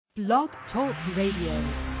Blog Talk Radio.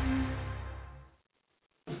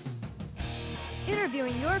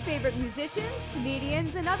 Interviewing your favorite musicians,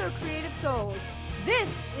 comedians, and other creative souls. This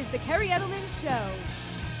is the Kerri Edelman Show.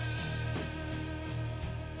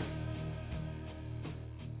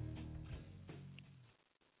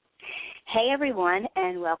 Hey everyone,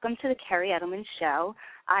 and welcome to the Kerri Edelman Show.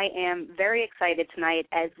 I am very excited tonight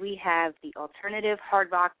as we have the alternative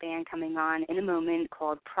hard rock band coming on in a moment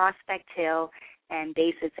called Prospect Hill, and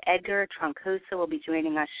bassist Edgar Troncoso will be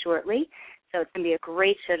joining us shortly. So it's going to be a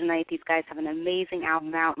great show tonight. These guys have an amazing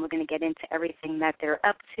album out, and we're going to get into everything that they're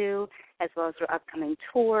up to, as well as their upcoming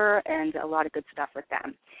tour, and a lot of good stuff with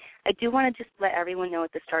them. I do want to just let everyone know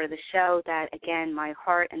at the start of the show that, again, my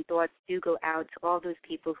heart and thoughts do go out to all those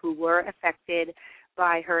people who were affected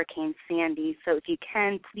by Hurricane Sandy. So if you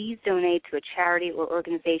can, please donate to a charity or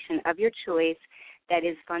organization of your choice that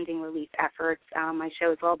is funding relief efforts. My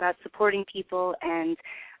show is all about supporting people, and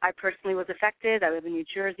I personally was affected. I live in New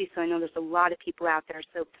Jersey, so I know there's a lot of people out there.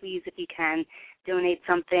 So please, if you can, donate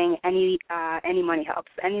something. Any money helps.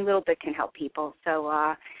 Any little bit can help people.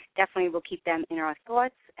 So definitely we'll keep them in our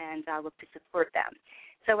thoughts and look to support them.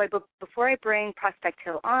 So before I bring Prospect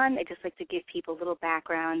Hill on, I'd just like to give people a little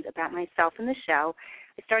background about myself and the show.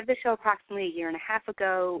 I started the show approximately a year and a half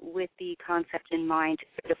ago with the concept in mind to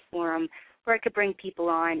create a forum where I could bring people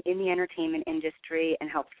on in the entertainment industry and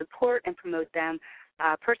help support and promote them.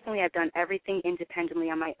 Personally, I've done everything independently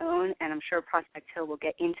on my own, and I'm sure Prospect Hill will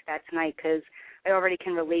get into that tonight because I already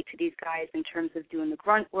can relate to these guys in terms of doing the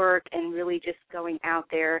grunt work and really just going out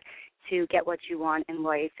there to get what you want in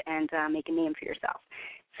life and make a name for yourself.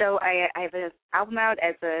 So I have an album out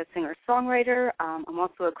as a singer-songwriter. I'm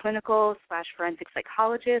also a clinical/forensic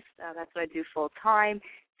psychologist. That's what I do full-time.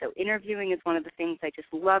 So interviewing is one of the things I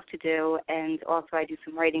just love to do, and also I do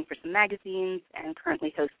some writing for some magazines and currently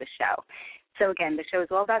host the show. So again, the show is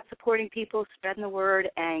all about supporting people, spreading the word,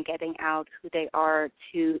 and getting out who they are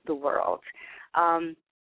to the world.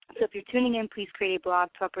 So if you're tuning in, please create a Blog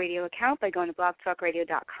Talk Radio account by going to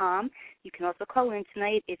blogtalkradio.com. You can also call in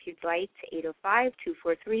tonight if you'd like to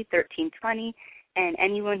 805-243-1320. And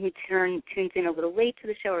anyone who tunes in a little late to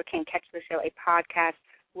the show or can't catch the show, a podcast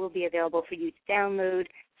will be available for you to download,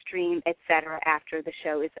 stream, etc. after the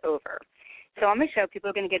show is over. So on the show, people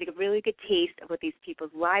are going to get a really good taste of what these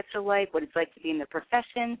people's lives are like, what it's like to be in their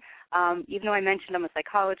profession. Even though I mentioned I'm a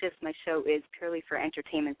psychologist, my show is purely for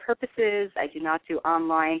entertainment purposes. I do not do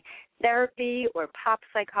online therapy or pop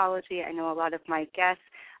psychology. I know a lot of my guests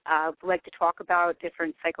like to talk about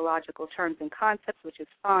different psychological terms and concepts, which is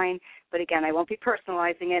fine. But again, I won't be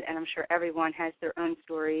personalizing it, and I'm sure everyone has their own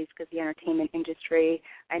stories because the entertainment industry,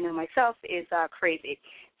 I know myself, is crazy.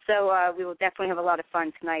 So we will definitely have a lot of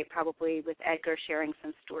fun tonight, probably with Edgar sharing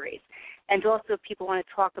some stories. And also, if people want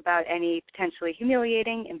to talk about any potentially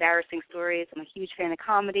humiliating, embarrassing stories, I'm a huge fan of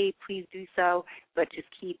comedy, please do so, but just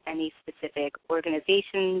keep any specific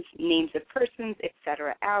organizations, names of persons,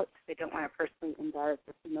 etc. out, because I don't want to personally embarrass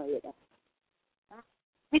or humiliate them. Let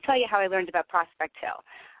me tell you how I learned about Prospect Hill.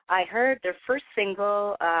 I heard their first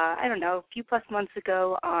single, a few plus months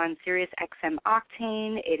ago on Sirius XM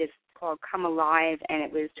Octane. It is called Come Alive, and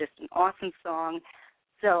it was just an awesome song.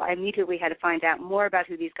 So I immediately had to find out more about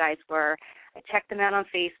who these guys were. I checked them out on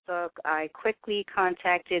Facebook. I quickly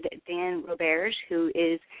contacted Dan Roberge, who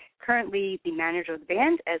is currently the manager of the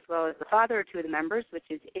band, as well as the father of two of the members, which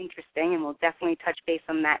is interesting, and we'll definitely touch base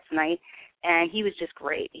on that tonight. And he was just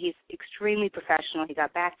great. He's extremely professional. He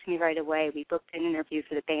got back to me right away. We booked an interview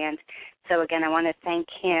for the band. So, again, I want to thank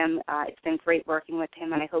him. It's been great working with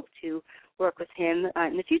him, and I hope to work with him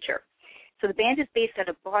in the future. So the band is based out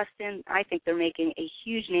of Boston. I think they're making a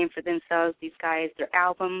huge name for themselves. These guys, their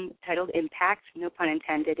album titled Impact, no pun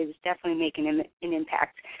intended, is definitely making an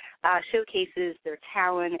impact, showcases their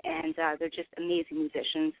talent, and they're just amazing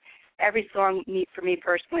musicians. Every song, for me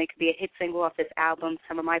personally, could be a hit single off this album.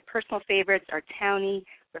 Some of my personal favorites are Townie,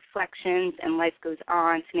 Reflections, and Life Goes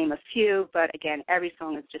On, to name a few, but again, every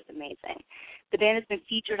song is just amazing. The band has been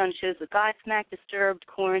featured on shows with Godsmack, Disturbed,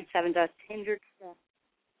 Korn, Seven Dust, Hindered. So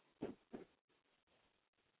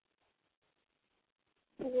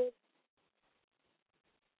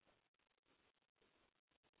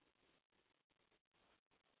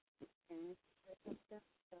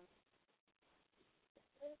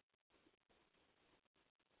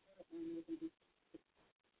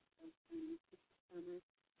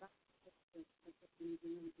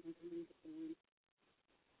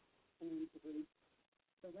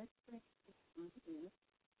let's bring this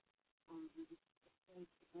on here.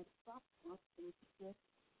 Let's stop off and put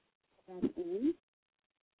that in.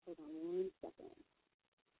 Hold on 1 second.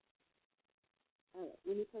 All right,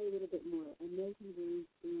 let me tell you a little bit more. I know he was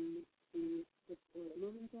in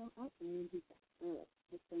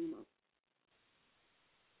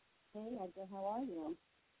Micah. How are you?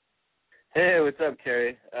 Hey, what's up,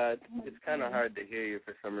 Kerri? It's kind of hard to hear you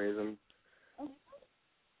for some reason. Okay.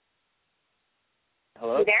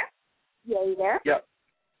 Hello? You there? Yeah, you there? Yep.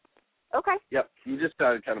 Okay. Yep. You just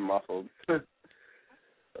sounded kind of muffled.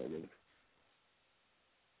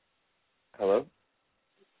 Hello?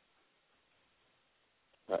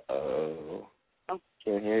 Uh-oh. Oh.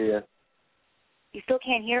 Can't hear you. You still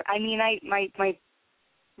can't hear? I mean,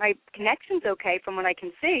 my connection's okay from what I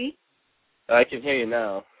can see. I can hear you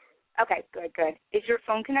now. Okay, good. Is your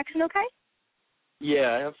phone connection okay?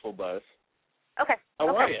 Yeah, I have full buzz. Okay.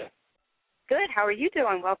 How are you? Good. How are you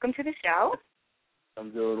doing? Welcome to the show.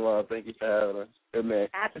 I'm doing well. Thank you for having us. Good man.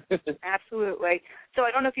 Absolutely. So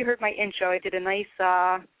I don't know if you heard my intro. I did a nice,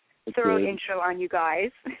 thorough intro on you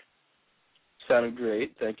guys. Sounded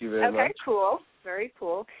great. Thank you very much. Okay, cool. Very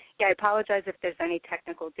cool. Yeah, I apologize if there's any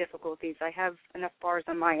technical difficulties. I have enough bars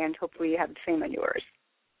on my end. Hopefully you have the same on yours.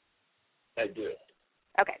 I do.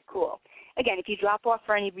 Okay, cool. Again, if you drop off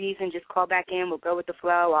for any reason, just call back in. We'll go with the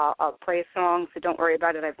flow. I'll play a song, so don't worry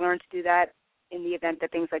about it. I've learned to do that in the event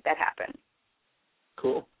that things like that happen.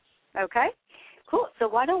 Cool. Okay? Cool. So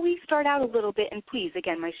why don't we start out a little bit, and please,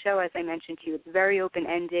 again, my show, as I mentioned to you, it's very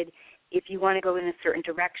open-ended. If you want to go in a certain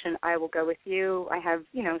direction, I will go with you. I have,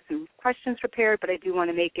 some questions prepared, but I do want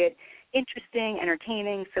to make it interesting,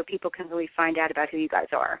 entertaining, so people can really find out about who you guys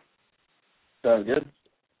are. Sounds good.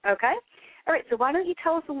 Okay? All right, so why don't you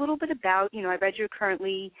tell us a little bit about, I read you're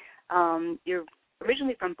currently, you're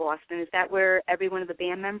originally from Boston. Is that where every one of the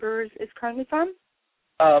band members is currently from?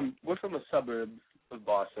 We're from a suburb of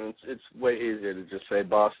Boston. It's way easier to just say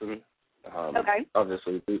Boston. Okay.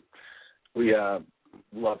 Obviously, we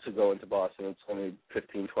love to go into Boston. It's only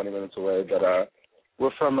 15, 20 minutes away. But we're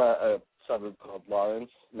from a suburb called Lawrence,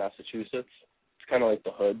 Massachusetts. It's kind of like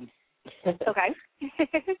the hood. Okay.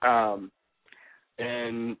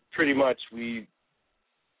 And pretty much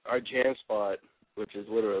our jam spot, which is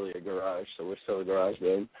literally a garage, so we're still a garage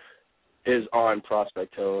band, is on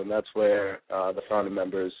Prospect Hill, and that's where the founding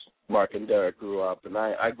members, Mark and Derek, grew up. And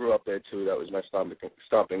I grew up there, too. That was my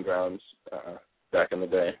stomping grounds back in the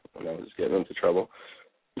day when I was getting into trouble.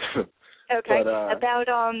 Okay. But,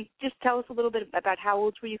 just tell us a little bit about how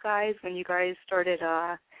old were you guys when you guys started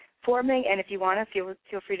forming, and if you want to,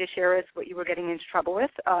 feel free to share us what you were getting into trouble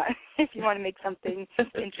with, if you want to make something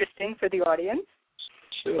interesting for the audience.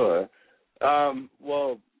 Sure.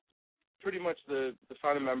 Well, pretty much the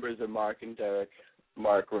founding members are Mark and Derek,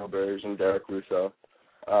 Mark Roberge and Derek Russo.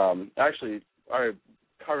 Actually, our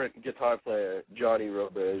current guitar player, Johnny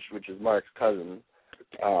Roberge, which is Mark's cousin,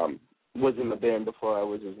 was in the band before I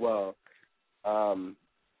was as well.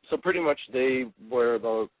 So pretty much they were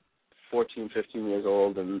about 14, 15 years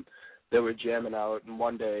old, and they were jamming out. And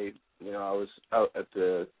one day, I was out at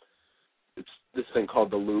it's this thing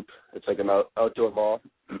called the Loop. It's like an outdoor mall.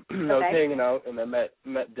 Okay. I was hanging out, and I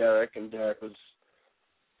met Derek, and Derek was,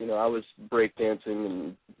 I was breakdancing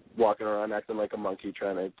and walking around acting like a monkey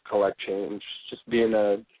trying to collect change, just being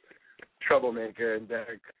a troublemaker, and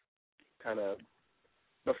Derek kind of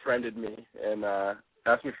befriended me and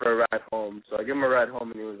asked me for a ride home. So I gave him a ride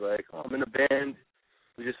home, and he was like, "Oh, I'm in a band.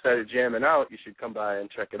 We just started jamming out. You should come by and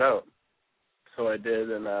check it out." So I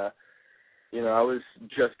did, and, I was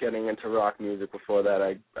just getting into rock music before that.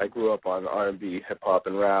 I grew up on R&B, hip-hop,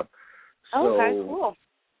 and rap. So okay, cool.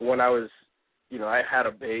 When I was, I had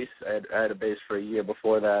a bass. I had a bass for a year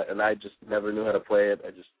before that, and I just never knew how to play it.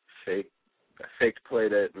 I just faked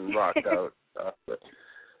played it and rocked out.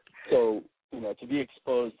 So, to be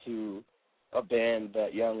exposed to a band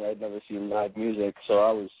that young, I'd never seen live music, so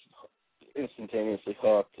I was instantaneously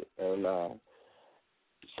hooked, and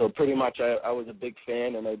so pretty much I was a big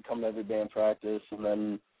fan, and I'd come to every band practice, and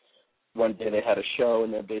then one day they had a show,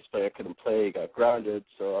 and their bass player couldn't play, he got grounded,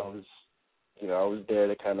 so I was there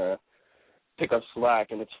to kind of pick up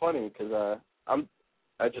slack. And it's funny because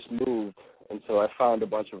I just moved, and so I found a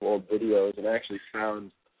bunch of old videos, and I actually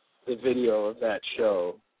found the video of that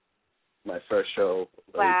show, my first show.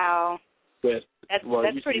 Wow. That's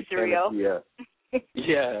pretty surreal.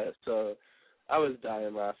 Yeah, so I was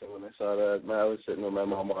dying laughing when I saw that. I was sitting with my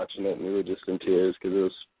mom watching it, and we were just in tears because it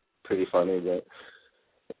was pretty funny. But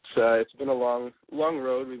it's been a long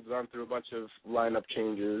road. We've gone through a bunch of lineup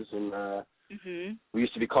changes, and we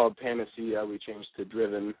used to be called Panacea. We changed to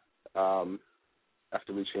Driven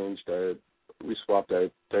after we swapped our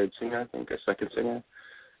third singer, I think, our second singer,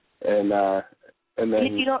 and then. And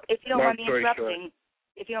if you don't mind me interrupting.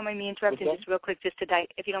 If you don't mind me interrupting just real quick,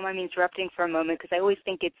 if you don't mind me interrupting for a moment, because I always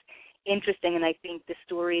think it's interesting, and I think the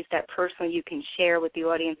stories that personally you can share with the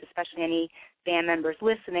audience, especially any band members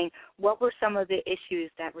listening, what were some of the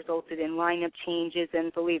issues that resulted in lineup changes?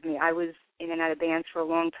 And believe me, I was in and out of bands for a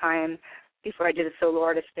long time before I did a solo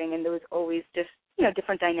artist thing, and there was always just,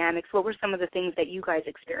 different dynamics. What were some of the things that you guys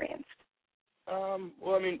experienced?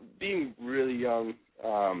 Well, I mean, being really young,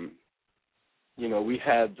 we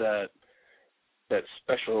had that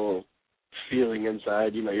special feeling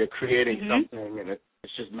inside. You're creating something, and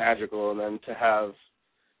it's just magical. And then to have,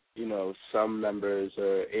 some members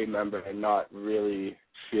or a member not really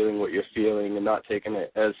feeling what you're feeling and not taking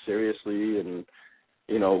it as seriously. And,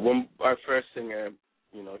 when our first singer,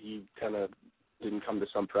 he kind of didn't come to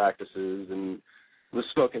some practices and was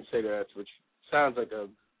smoking cigarettes, which sounds like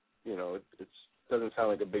it doesn't sound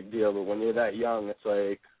like a big deal, but when you're that young, it's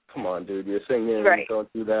like, come on, dude, you're singing, right.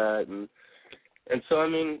 Don't do that. And so, I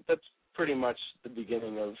mean, that's pretty much the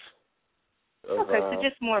beginning of okay, so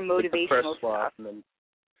just more motivational stuff. And then,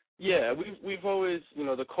 yeah, we've always,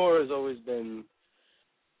 the core has always been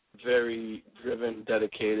very driven,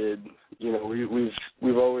 dedicated.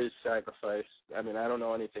 We've always sacrificed. I mean, I don't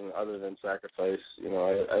know anything other than sacrifice.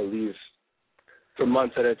 I leave for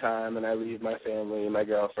months at a time, and I leave my family and my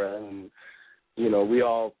girlfriend, and we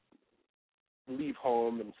all leave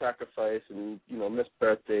home and sacrifice and miss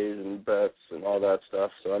birthdays and bets and all that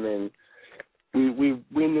stuff. So I mean,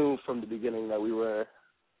 we knew from the beginning that we were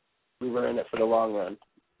in it for the long run.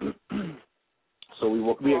 So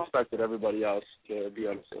we expected everybody else to be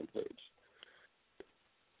on the same page.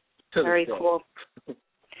 Very cool.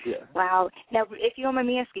 Yeah. Wow. Now, if you don't mind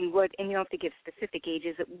me asking, and you don't have to give specific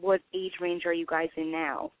ages, what age range are you guys in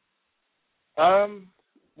now?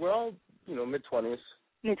 We're all, mid-20s.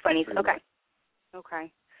 Mid-20s, okay.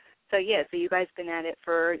 Okay. So, so you guys been at it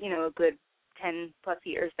for, a good 10-plus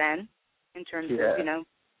years then, in terms of,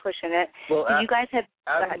 pushing it. Well, you guys have...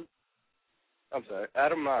 Adam, I'm sorry.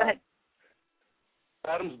 Adam, go ahead.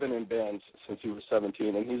 Adam's been in bands since he was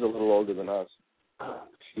 17, and he's a little older than us.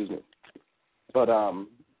 Excuse me. But,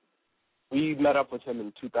 we met up with him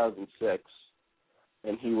in 2006,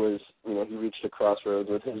 and he was, he reached a crossroads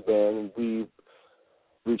with his band, and we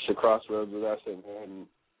reached a crossroads with us and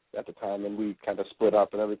at the time, and we kind of split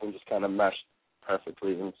up, and everything just kind of meshed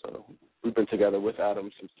perfectly. And so we've been together with Adam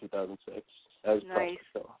since 2006 as nice.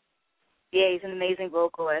 So. Yeah, he's an amazing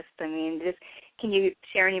vocalist. I mean, can you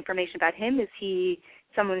share any information about him? Is he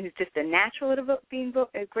someone who's just a natural at being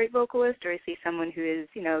a great vocalist, or is he someone who has,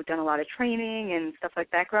 done a lot of training and stuff like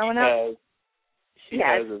that growing up? He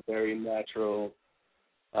has a very natural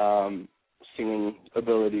singing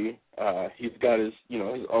ability. He's got his,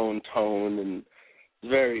 his own tone and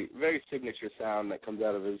very, very signature sound that comes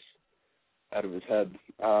out of his head.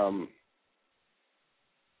 I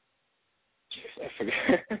forget.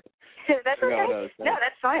 That's okay. No,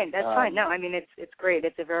 that's fine. That's fine. No, I mean it's great.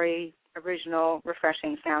 It's a very original,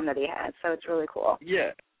 refreshing sound that he has. So it's really cool.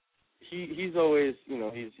 Yeah, he's always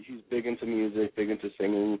he's big into music, big into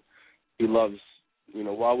singing. He loves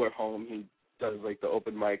while we're home he does like the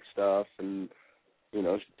open mic stuff, and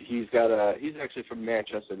he's actually from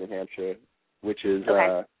Manchester, New Hampshire, which is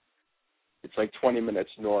it's like 20 minutes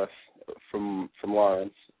north from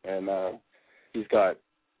Lawrence, and he's got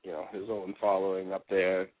his own following up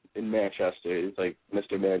there in Manchester. He's like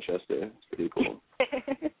Mr. Manchester. It's pretty cool.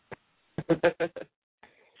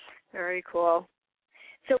 Very cool.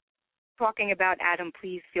 So, talking about Adam,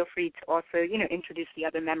 please feel free to also, introduce the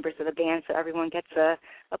other members of the band so everyone gets a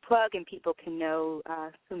plug and people can know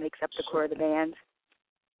who makes up the core of the band.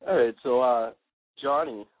 All right. So,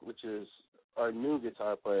 Johnny, which is our new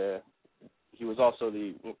guitar player, he was also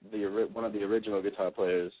one of the original guitar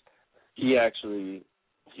players. He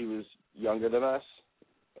was younger than us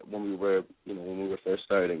when we were first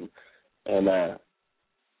starting, and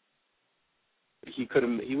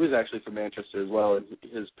he was actually from Manchester as well, and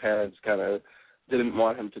his parents kind of didn't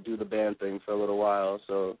want him to do the band thing for a little while,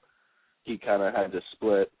 so he kind of had to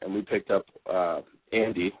split, and we picked up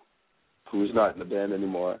Andy, who's not in the band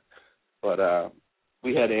anymore, but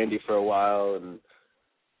we had Andy for a while,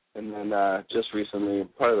 and then just recently,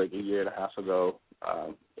 probably like a year and a half ago,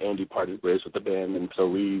 Andy parted ways with the band, and so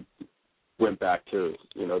we went back to,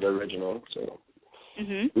 the original. So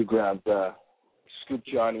we grabbed, scooped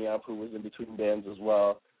Johnny up, who was in between bands as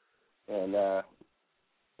well, and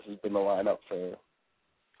this has been the lineup for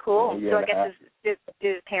cool. a year So I and a half. guess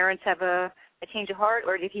did his parents have a change of heart,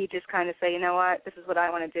 or did he just kind of say, you know what, this is what I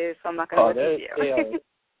want to do, so I'm not going to listen to you?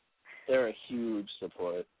 They're a huge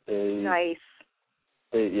support. Nice.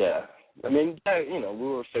 Yeah. I mean, we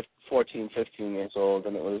were 14, 15 years old,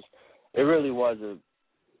 and it really was a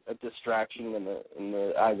distraction in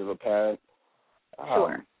the eyes of a parent.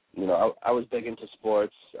 Sure. I was big into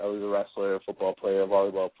sports. I was a wrestler, a football player, a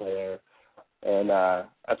volleyball player, and I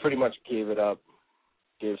pretty much gave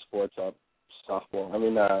sports up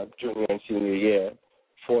junior and senior year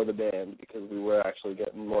for the band because we were actually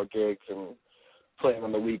getting more gigs and playing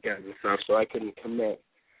on the weekends and stuff, so I couldn't commit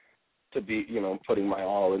to be, putting my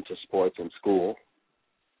all into sports and school.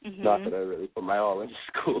 Mm-hmm. Not that I really put my all into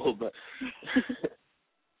school, but...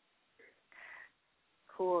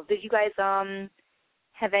 Cool. Did you guys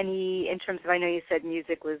have any, in terms of, I know you said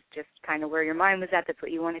music was just kind of where your mind was at, that's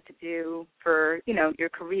what you wanted to do for, your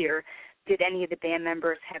career. Did any of the band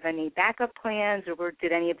members have any backup plans, or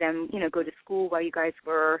did any of them, go to school while you guys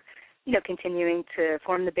were, continuing to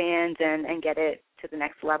form the band and get it to the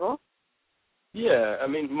next level? Yeah,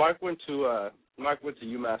 Mark went to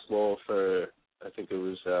UMass Lowell for, I think it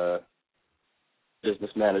was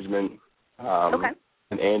business management. Okay.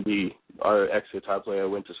 And Andy, our ex-guitar player,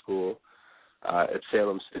 went to school at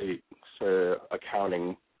Salem State for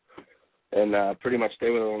accounting. And pretty much they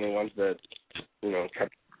were the only ones that,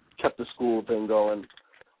 kept the school thing going.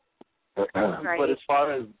 Right. But as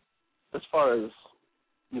far as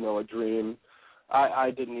a dream,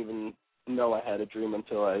 I didn't even know I had a dream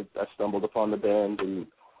until I stumbled upon the band, and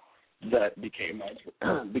that became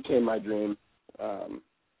my dream.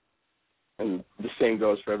 And the same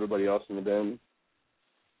goes for everybody else in the band.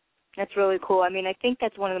 That's really cool. I think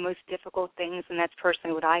that's one of the most difficult things, and that's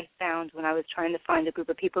personally what I found when I was trying to find a group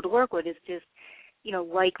of people to work with, is just,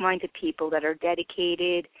 like-minded people that are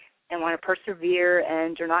dedicated and want to persevere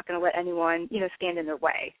and are not going to let anyone, stand in their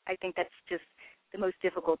way. I think that's just the most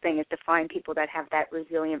difficult thing, is to find people that have that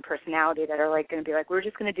resilient personality that are going to be we're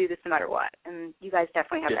just going to do this no matter what. And you guys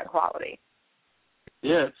definitely have that quality.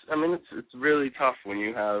 Yeah, it's really tough when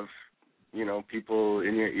you have, people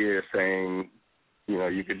in your ear saying,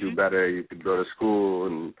 you could do better, you could go to school,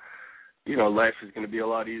 and, life is going to be a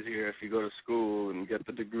lot easier if you go to school and get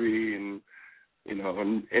the degree. And,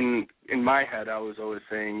 and in my head, I was always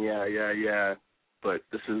saying, yeah, but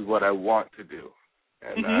this is what I want to do.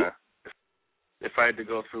 And if I had to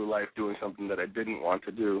go through life doing something that I didn't want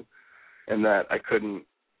to do and that I couldn't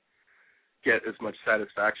get as much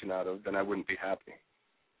satisfaction out of, then I wouldn't be happy.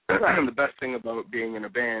 Right. The best thing about being in a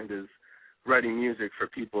band is writing music for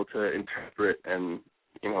people to interpret, and,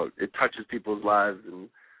 it touches people's lives, and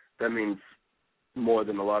that means more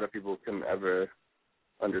than a lot of people can ever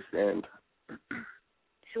understand.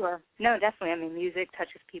 Sure. No, definitely. Music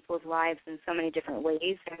touches people's lives in so many different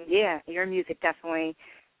ways, and, yeah, your music definitely,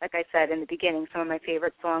 like I said in the beginning, some of my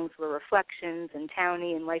favorite songs were Reflections and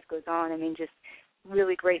Townie and Life Goes On. Just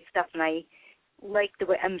really great stuff, and I like the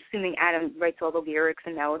way, I'm assuming Adam writes all the lyrics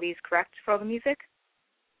and melodies, correct, for all the music?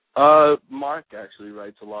 Mark actually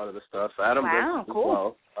writes a lot of the stuff. Adam does as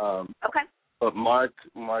well. Okay. But Mark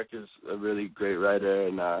is a really great writer,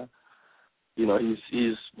 and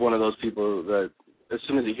he's one of those people that as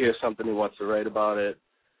soon as he hears something, he wants to write about it.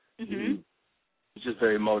 Mm-hmm. He's just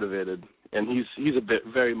very motivated, and he's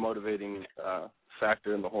a very motivating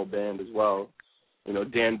factor in the whole band as well.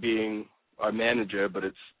 Dan being our manager, but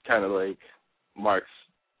it's kind of like Mark's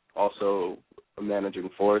also a managing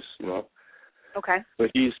force, Okay.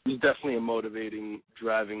 But he's definitely a motivating,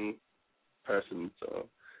 driving person. So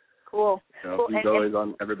cool. He's always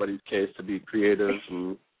on everybody's case to be creative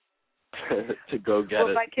and to go get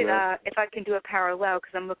it. If I can do a parallel,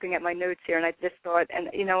 because I'm looking at my notes here, and I just thought, and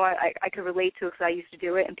I could relate to it because I used to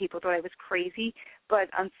do it, and people thought I was crazy, but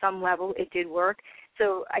on some level it did work.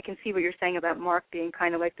 So I can see what you're saying about Mark being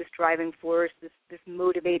kind of like this driving force, this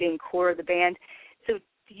motivating core of the band. So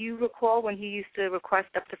do you recall when he used to request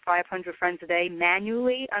up to 500 friends a day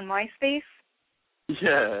manually on MySpace?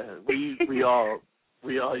 Yeah, we all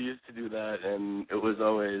used to do that, and it was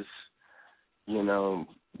always,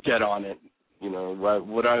 get on it.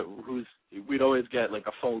 We'd always get like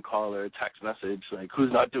a phone call or a text message like,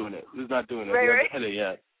 who's not doing it? Who's not doing it? Right, we haven't hit it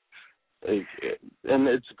yet. And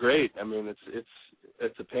it's great.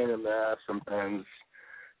 It's a pain in the ass sometimes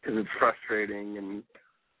because it's frustrating, and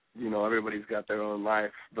everybody's got their own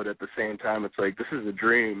life, but at the same time, it's like, this is a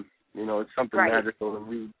dream. It's something magical, and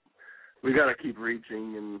we got to keep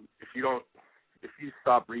reaching. And if you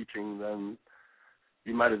stop reaching, then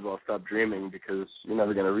you might as well stop dreaming, because you're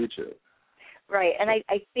never going to reach it. Right, and I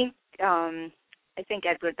think,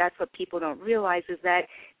 Edward, that's what people don't realize, is that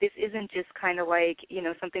this isn't just kind of like,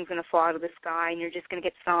 something's going to fall out of the sky and you're just going to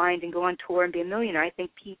get signed and go on tour and be a millionaire. I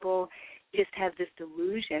think people just have this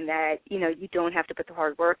delusion that, you don't have to put the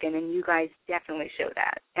hard work in, and you guys definitely show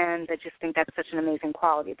that. And I just think that's such an amazing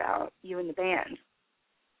quality about you and the band.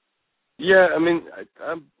 Yeah,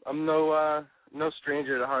 I'm no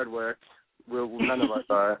stranger to hard work. None of us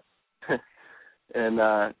are.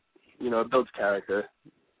 And, it builds character.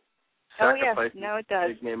 Oh, yeah. Sacrifice No, it is does.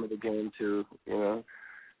 the big name of the game, too,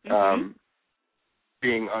 Mm-hmm.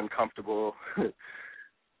 Being uncomfortable. It's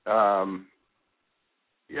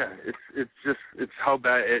how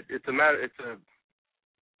bad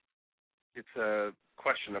it's a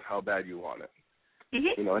question of how bad you want it.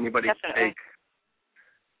 Mm-hmm.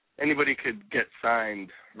 Anybody could get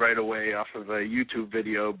signed right away off of a YouTube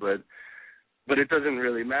video, but it doesn't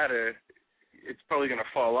really matter. It's probably going to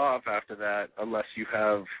fall off after that unless you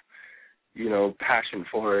have, passion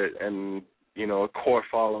for it and, a core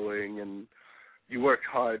following, and you work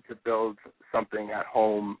hard to build something at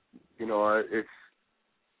home.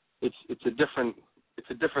 It's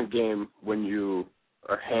a different game when you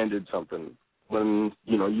are handed something. When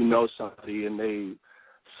you know somebody and they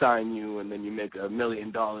sign you and then you make $1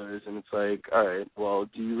 million and it's like, all right, well,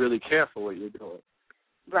 do you really care for what you're doing?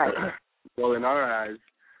 Right. Well, in our eyes,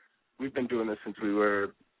 we've been doing this since we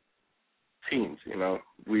were teens.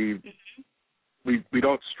 We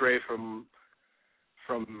don't stray from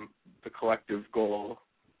the collective goal.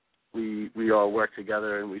 We all work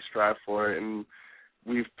together and we strive for it, and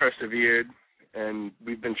we've persevered and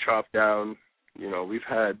we've been chopped down. We've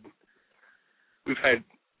had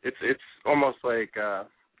it's almost like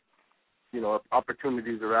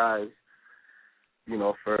opportunities arise.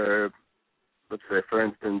 For, let's say, for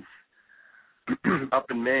instance, up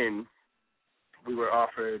in Maine, we were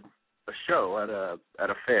offered a show at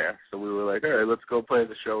a fair. So we were like, all right, let's go play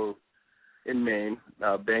the show in Maine,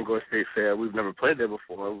 Bangor State Fair. We've never played there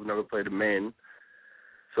before. We've never played in Maine.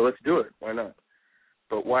 So let's do it. Why not?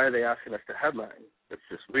 But why are they asking us to headline? It's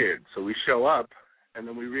just weird. So we show up, and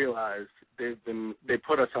then we realize they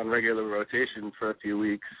put us on regular rotation for a few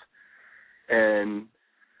weeks, and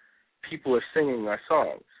people are singing our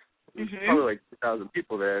songs. There's probably like 2,000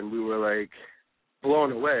 people there, and we were like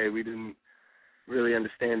blown away. We didn't really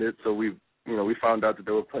understand it, so we found out that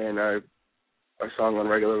they were playing our song on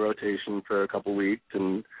regular rotation for a couple weeks,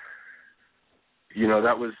 and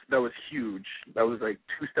that was huge. That was like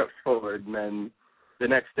 2 steps forward, and then the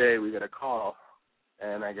next day we got a call,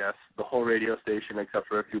 and I guess the whole radio station except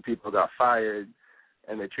for a few people got fired,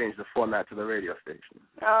 and they changed the format to the radio station.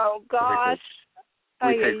 Oh gosh.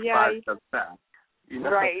 We take 5 steps back.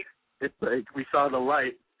 Right. It's like we saw the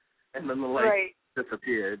light, and then the light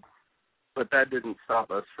disappeared, but that didn't stop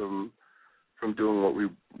us from doing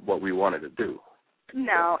what we wanted to do.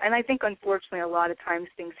 No, and I think unfortunately a lot of times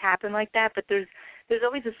things happen like that, but there's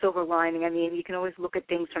always a silver lining. I mean, you can always look at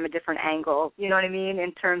things from a different angle. You know what I mean?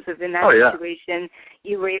 In terms of in that situation,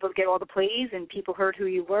 you were able to get all the plays and people heard who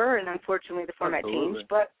you were, and unfortunately the format changed.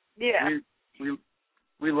 But yeah,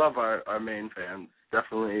 we love our Maine fans.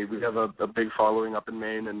 Definitely, we have a big following up in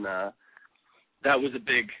Maine, and that was a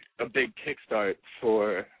big kickstart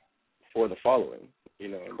for the following.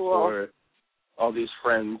 And for all these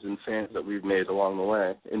friends and fans that we've made along the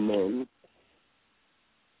way in Maine.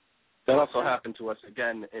 That also happened to us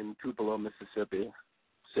again in Tupelo, Mississippi.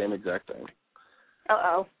 Same exact thing.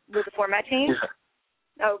 Uh-oh. Did the format change?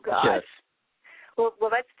 Yeah. Oh, gosh. Yes. Well,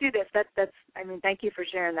 let's do this. Thank you for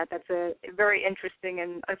sharing that. That's a very interesting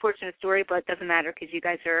and unfortunate story, but it doesn't matter because you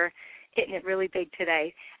guys are hitting it really big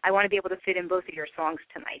today. I want to be able to fit in both of your songs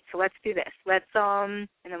tonight. So let's do this. And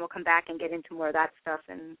then we'll come back and get into more of that stuff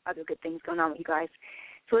and other good things going on with you guys.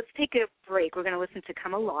 So let's take a break. We're going to listen to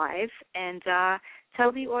Come Alive and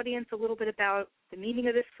tell the audience a little bit about the meaning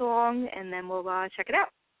of this song, and then we'll check it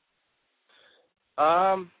out.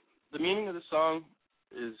 The meaning of the song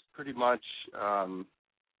is pretty much, Come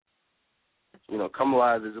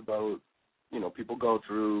Alive is about, people go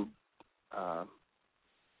through,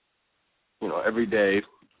 every day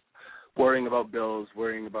worrying about bills,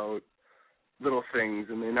 worrying about little things,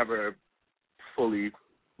 and they never fully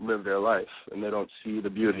live their life, and they don't see the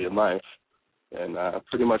beauty in life. And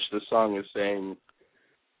pretty much the song is saying,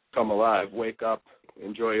 come alive, wake up,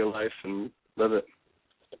 enjoy your life, and live it.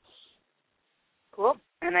 Cool.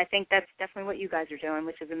 And I think that's definitely what you guys are doing,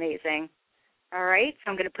 which is amazing. All right,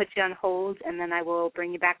 so I'm going to put you on hold, and then I will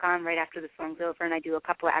bring you back on right after the song's over, and I do a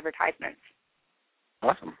couple of advertisements.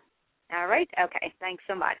 Awesome. All right, okay, thanks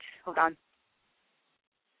so much. Hold on.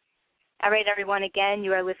 All right, everyone, again,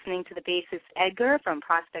 you are listening to the bassist Edgar from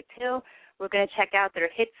Prospect Hill. We're going to check out their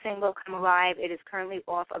hit single, Come Alive. It is currently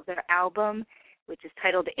off of their album, which is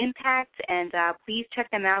titled Impact, and please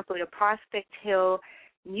check them out. Go to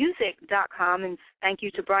prospecthillmusic.com, and thank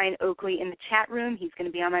you to Brian Oakley in the chat room. He's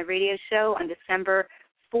going to be on my radio show on December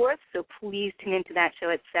 4th, so please tune into that show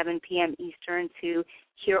at 7 p.m. Eastern to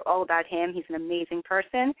hear all about him. He's an amazing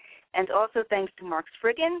person. And also thanks to Mark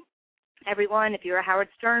Spriggan. Everyone, if you're a Howard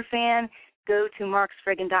Stern fan, go to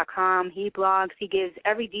marksfriggin.com. He blogs. He gives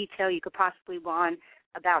every detail you could possibly want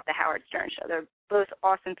about the Howard Stern Show. They're both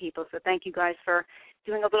awesome people, so thank you guys for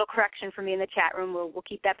doing a little correction for me in the chat room. We'll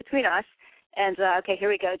keep that between us. And, okay, here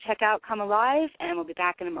we go. Check out Come Alive, and we'll be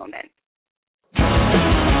back in a moment.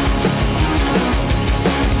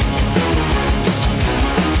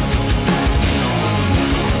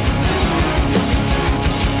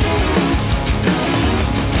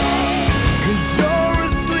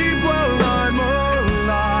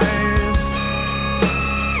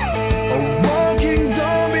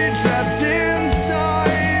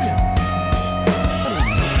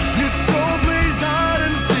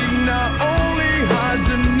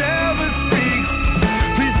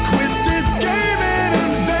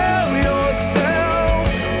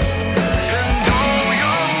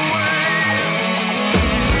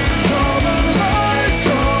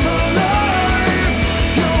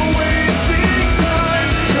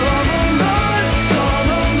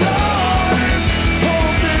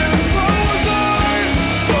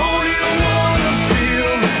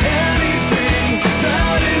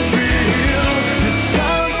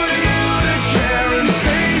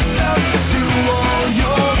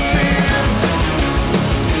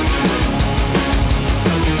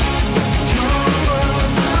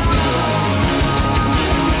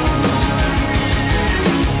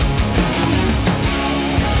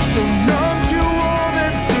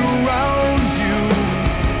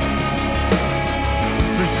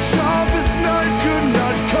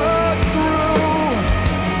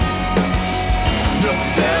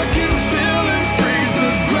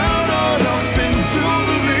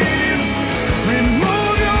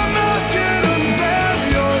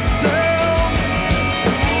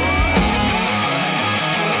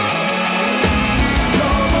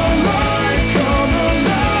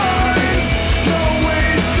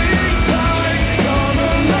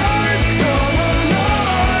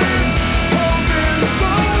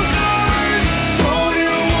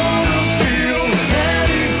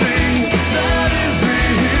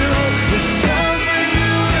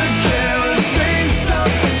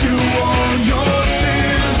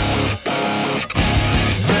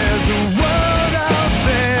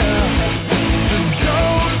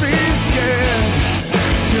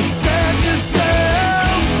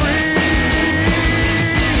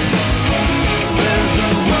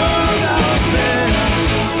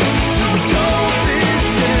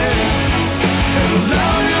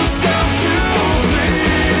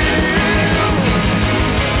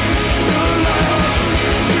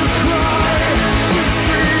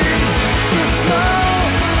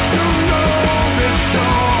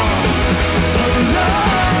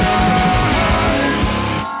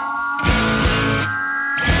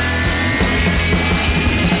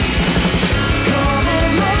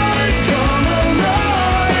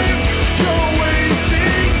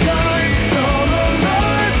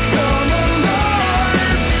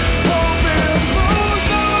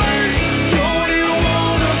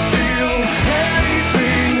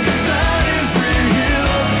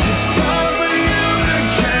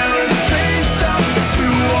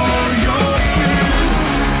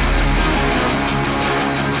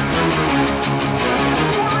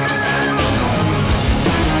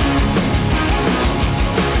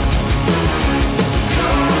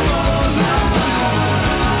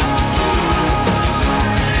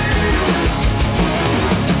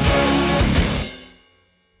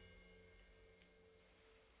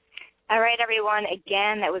 Everyone,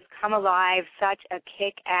 again, that was Come Alive, such a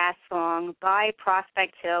kick-ass song by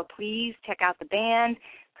Prospect Hill. Please check out the band,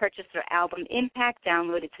 purchase their album Impact,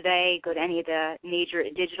 download it today, go to any of the major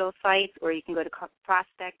digital sites, or you can go to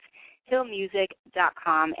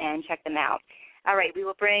prospecthillmusic.com and check them out. All right, we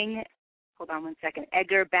will bring, hold on one second,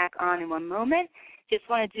 Edgar back on in one moment. Just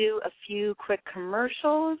want to do a few quick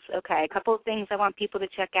commercials. Okay, a couple of things I want people to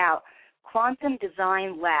check out. Quantum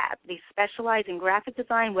Design Lab. They specialize in graphic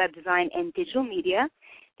design, web design, and digital media.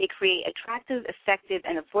 They create attractive, effective,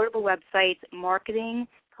 and affordable websites, marketing,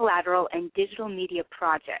 collateral, and digital media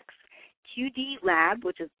projects. QD Lab,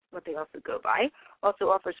 which is what they also go by, also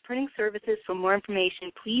offers printing services. For more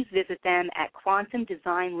information, please visit them at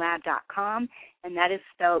quantumdesignlab.com, and that is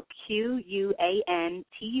spelled QUANTUM,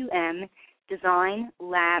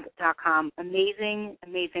 designlab.com. Amazing,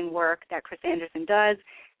 amazing work that Chris Anderson does.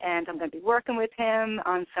 And I'm going to be working with him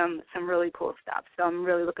on some really cool stuff. So I'm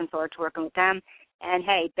really looking forward to working with them. And,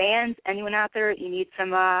 hey, bands, anyone out there, you need some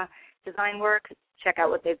design work, check out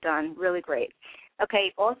what they've done. Really great.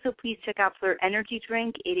 Okay, also please check out Flirt Energy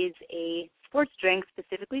Drink. It is a sports drink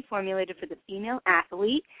specifically formulated for the female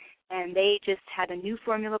athlete. And they just had a new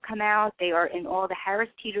formula come out. They are in all the Harris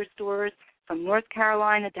Teeter stores from North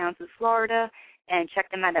Carolina down to Florida, and check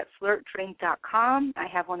them out at flirtdrink.com. I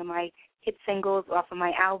have one of my hit singles off of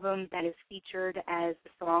my album that is featured as the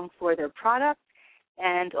song for their product.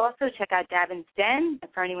 And also check out Davin's Den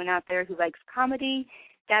for anyone out there who likes comedy.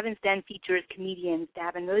 Davin's Den features comedians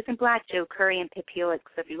Davin Rosenblatt, Joe Curry, and Pip Helix.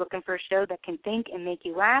 So if you're looking for a show that can think and make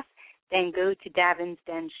you laugh, then go to Davin's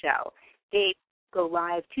Den Show. They go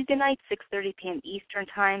live Tuesday night, 6:30 p.m. Eastern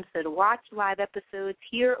Time. So to watch live episodes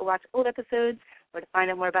here or watch old episodes or to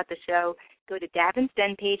find out more about the show, go to Davin's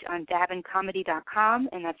Den page on davincomedy.com,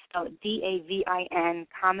 and that's spelled D-A-V-I-N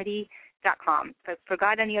comedy.com. If I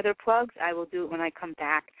forgot any other plugs, I will do it when I come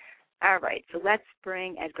back. All right, so let's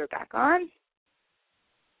bring Edgar back on.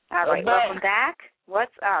 All right, welcome back.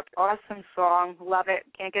 What's up? Awesome song. Love it.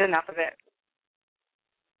 Can't get enough of it.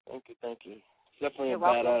 Thank you. It's definitely You're a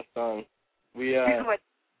welcome. badass song. We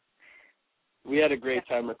had a great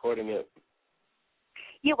time recording it.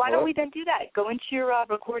 Yeah, why don't we then do that? Go into your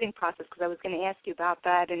recording process, because I was going to ask you about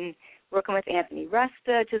that, and working with Anthony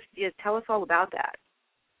Resta. Just tell us all about that.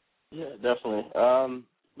 Yeah, definitely.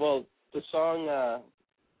 Well, the song,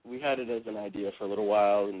 we had it as an idea for a little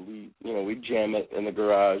while, and we jam it in the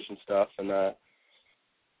garage and stuff, and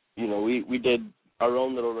we did our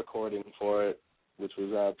own little recording for it, which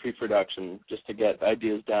was pre-production, just to get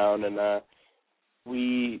ideas down, and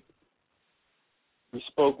we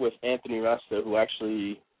spoke with Anthony Resta, who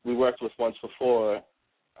actually we worked with once before.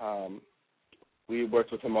 We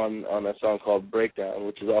worked with him on a song called Breakdown,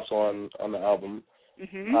 which is also on the album.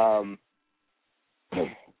 Mm-hmm.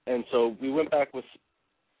 And so we went back with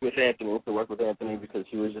Anthony to work with Anthony because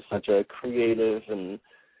he was just such a creative and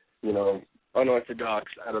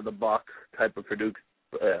unorthodox, out of the box type of producer.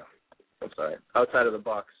 Outside of the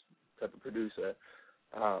box type of producer.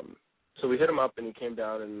 So we hit him up, and he came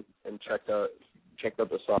down and checked out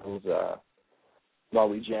the songs while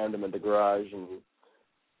we jammed them in the garage, and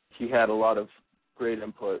he had a lot of great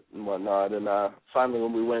input and whatnot. And finally,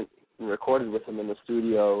 when we went and recorded with him in the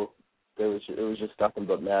studio, it was just nothing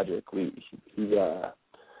but magic. He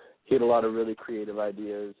had a lot of really creative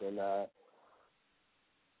ideas, and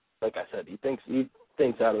like I said, he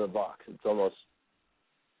thinks out of the box. It's almost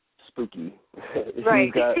spooky. Right.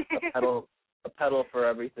 He's got a pedal for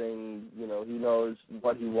everything. He knows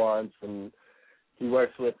what he wants, and he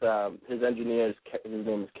works with his engineers. His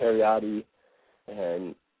name is Kerri,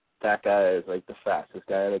 and that guy is like the fastest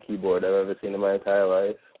guy on the keyboard I've ever seen in my entire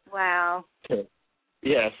life. Wow.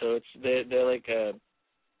 Yeah, so they're like a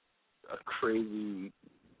crazy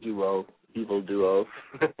duo, evil duo.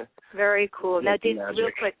 Very cool. Now,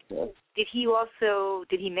 real quick, yeah. did he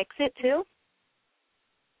mix it too?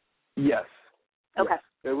 Yes. Okay.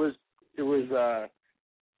 Yes. It was Kerri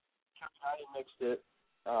mixed it,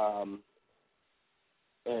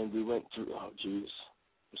 and we went through. Oh, jeez,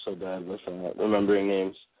 I'm so bad with remembering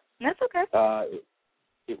names. That's okay.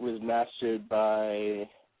 It was mastered by.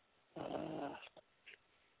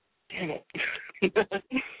 Damn it.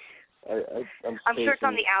 I'm sure it's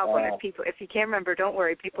on the album. If you can't remember, don't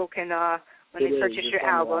worry. People can when they purchase your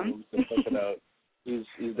album. Check it out. He's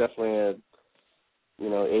definitely a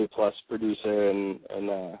A+ producer, and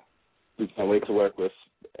we can't wait to work with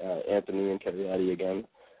Anthony and Kerri again.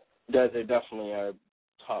 They're definitely our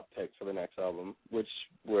top pick for the next album, which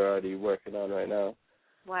we're already working on right now.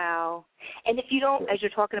 Wow. And if you don't, as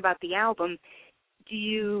you're talking about the album, do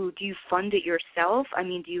you fund it yourself? I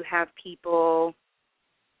mean, do you have people,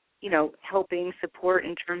 helping support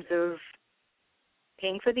in terms of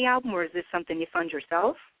paying for the album, or is this something you fund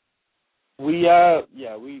yourself? We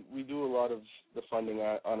do a lot of the funding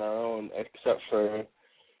on our own, except for,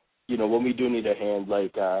 when we do need a hand.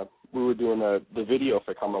 Like we were doing the video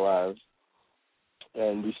for Come Alive,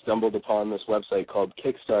 and we stumbled upon this website called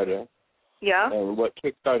Kickstarter. Yeah. And what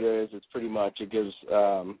Kickstarter is, it's pretty much, it gives,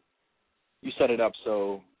 you set it up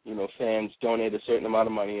so, fans donate a certain amount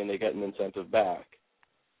of money and they get an incentive back.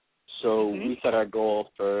 So we set our goal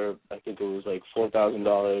for, I think it was like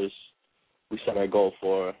 $4,000. We set our goal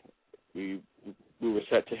for, we were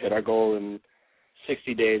set to hit our goal in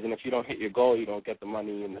 60 days, and if you don't hit your goal, you don't get the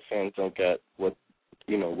money, and the fans don't get what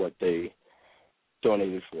they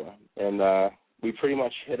donated for. And we pretty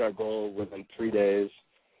much hit our goal within 3 days.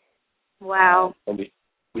 Wow. And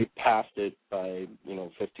we passed it by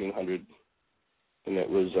 1,500, and it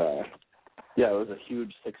was it was a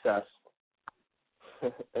huge success.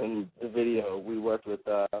 And the video, we worked with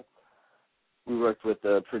the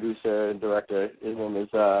producer and director. His name is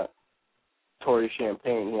Tori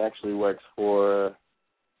Champagne. He actually works for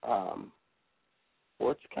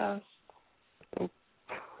Sportscast.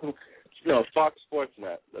 No, Fox Sports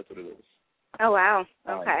Net. That's what it is. Oh, wow.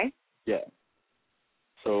 Okay. Yeah.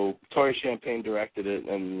 So Tori Champagne directed it,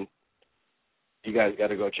 and you guys got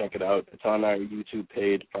to go check it out. It's on our YouTube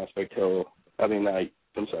page, Prospect Hill.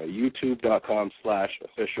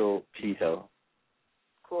 YouTube.com/official P Hill.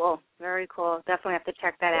 Cool. Very cool. Definitely have to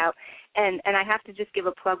check that out. And I have to just give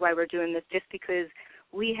a plug while we're doing this, just because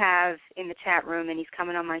we have in the chat room, and he's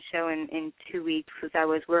coming on my show in 2 weeks, because I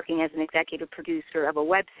was working as an executive producer of a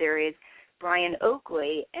web series, Brian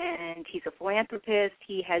Oakley, and he's a philanthropist.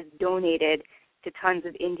 He has donated to tons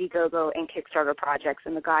of Indiegogo and Kickstarter projects,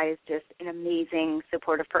 and the guy is just an amazing,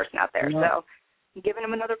 supportive person out there. Yeah. So I'm giving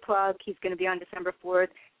him another plug. He's going to be on December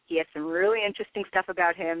 4th. He has some really interesting stuff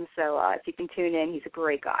about him, so if you can tune in, he's a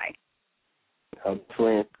great guy.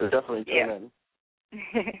 Definitely tune in.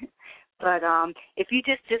 But if you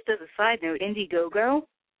just as a side note, Indiegogo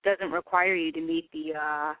doesn't require you to meet the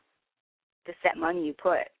set money you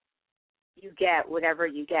put. You get whatever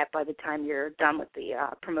you get by the time you're done with the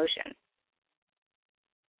promotion.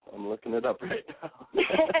 I'm looking it up right now.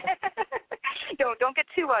 Don't get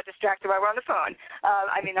too distracted while we're on the phone.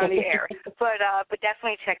 On the air. But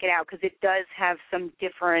definitely check it out, because it does have some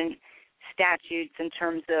different statutes in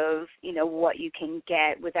terms of, what you can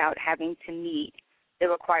get without having to meet the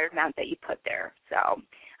required amount that you put there. So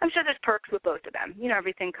I'm sure there's perks with both of them.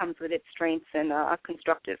 Everything comes with its strengths and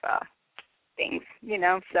constructive things,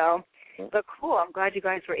 So, but cool. I'm glad you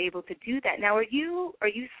guys were able to do that. Now, are you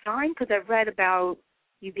signed? Because I've read about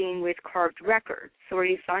you being with Carved Records. So are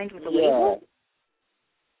you signed with the label?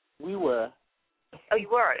 We were. Oh, you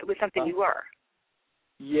were? It was something you were?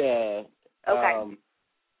 Yeah. Okay.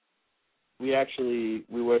 We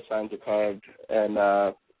were signed to Carved,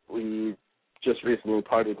 and we just recently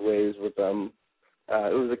parted ways with them.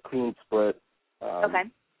 It was a clean split. Okay.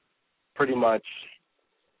 Pretty much,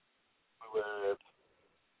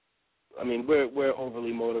 we're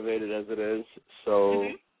overly motivated as it is, so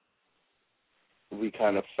we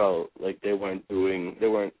kind of felt like they weren't doing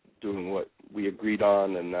what we agreed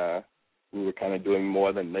on, and we were kind of doing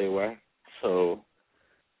more than they were. So,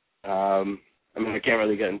 I can't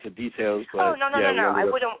really get into details, but no. I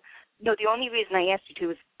wouldn't. No, the only reason I asked you to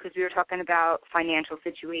was because we were talking about financial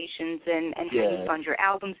situations and how you fund your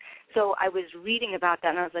albums. So I was reading about that,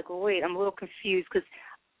 and I was like, well, wait, I'm a little confused, because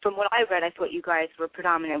from what I read, I thought you guys were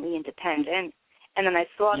predominantly independent. And then I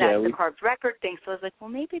saw that the Carved Record thing, so I was like, well,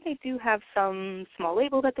 maybe they do have some small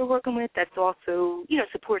label that they're working with that's also,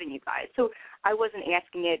 supporting you guys. So I wasn't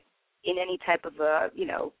asking it in any type of to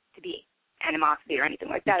be animosity or anything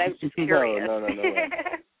like that. I was just curious. No.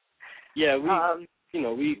 Yeah,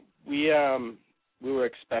 we were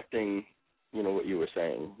expecting, what you were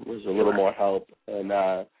saying was a little more help and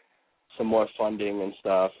some more funding and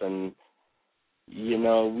stuff, and we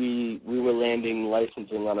were landing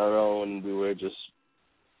licensing on our own. We were just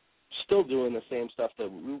still doing the same stuff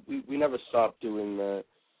that we never stopped doing the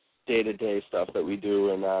day-to-day stuff that we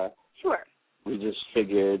do, and we just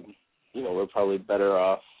figured, we're probably better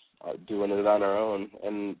off doing it on our own.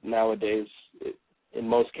 And nowadays, in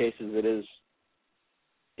most cases, it is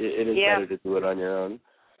better to do it on your own.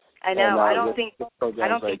 I know. And, I don't think people.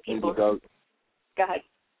 Indiegogo, Go ahead.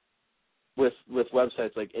 With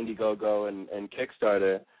websites like Indiegogo and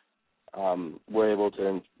Kickstarter, we're able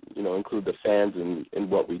to include the fans in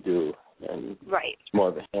what we do, and it's more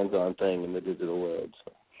of a hands-on thing in the digital world.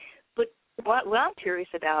 So. But what I'm curious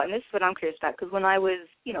about, and this is what I'm curious about, because when I was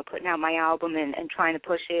putting out my album and trying to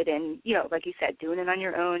push it, and like you said, doing it on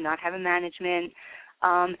your own, not having management,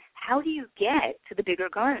 how do you get to the bigger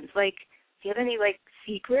guns? Like, do you have any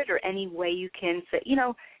secret or any way you can say,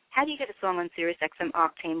 how do you get a song on Sirius XM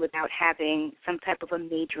Octane without having some type of a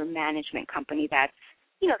major management company that's,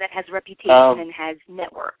 that has a reputation and has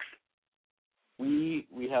networks? We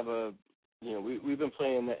have we've been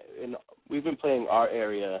playing our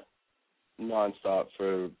area nonstop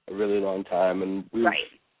for a really long time, and we've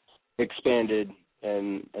expanded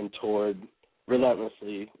and toured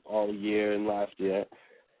relentlessly all year and last year,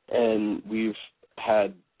 and we've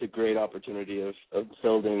had the great opportunity of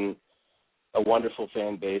building a wonderful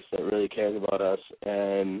fan base that really cares about us,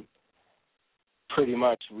 and pretty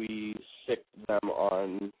much we sicked them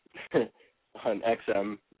on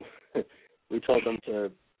XM. We told them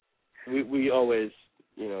we always,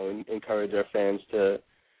 encourage our fans to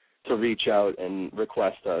reach out and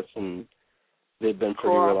request us, and they've been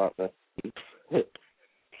pretty relentless. And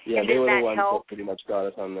they were the ones that pretty much got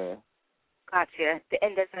us on there. Gotcha.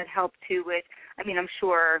 And does that help, too, with, I'm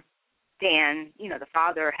sure Dan, the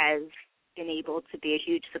father, has been able to be a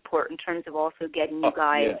huge support in terms of also getting you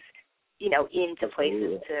guys, into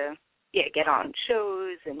places to, get on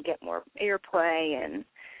shows and get more airplay, and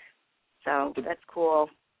so that's cool.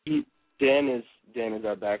 Dan is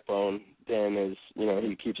our backbone. Dan is,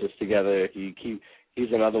 he keeps us together. He's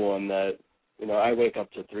another one that, I wake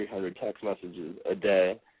up to 300 text messages a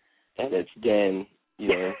day, and it's Dan,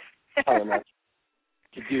 telling us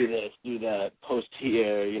to do this, do that, post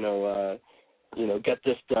here, get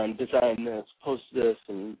this done, design this, post this,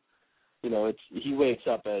 and he wakes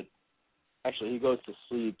up he goes to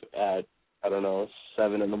sleep at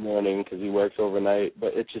 7 in the morning because he works overnight,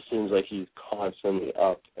 but it just seems like he's constantly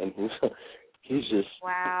up, and he's just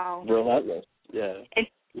relentless. Yeah, and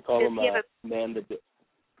we call him Man the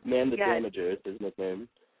Damager is his nickname.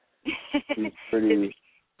 He's pretty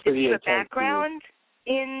does he have a background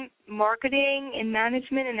in marketing and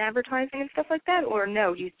management and advertising and stuff like that, or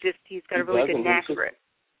no? He's got a really good knack for it.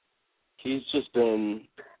 He's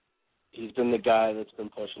been the guy that's been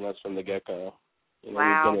pushing us from the get-go.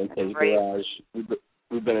 Wow, we've been in his garage.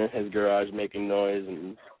 We've been in his garage making noise,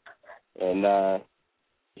 and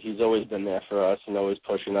he's always been there for us and always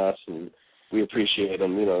pushing us, and we appreciate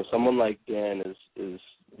him. Someone like Dan is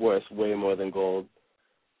worth way more than gold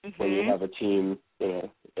when you have a team,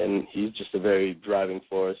 and he's just a very driving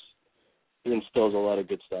force. He instills a lot of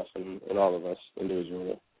good stuff in all of us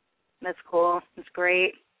individually. That's cool. That's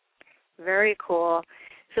great. Very cool.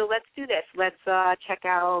 So let's do this. Let's check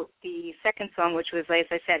out the second song, which was, as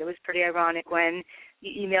I said, it was pretty ironic when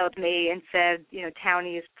you emailed me and said,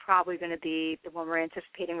 Townie is probably going to be the one we're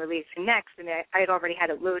anticipating releasing next. And I had already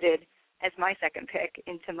had it loaded as my second pick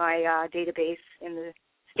into my database in the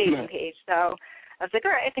station page. So I was like,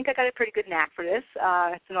 all right, I think I got a pretty good knack for this.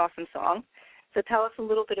 It's an awesome song. So tell us a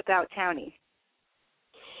little bit about Townie.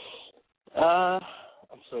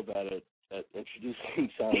 I'm so bad at introducing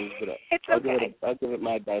songs, but I'll give it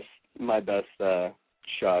my best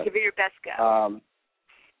shot. Give it your best go.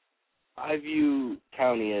 I view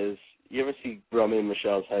Townie as, you ever see Romy and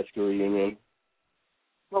Michelle's High School Reunion?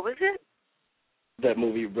 What was it? That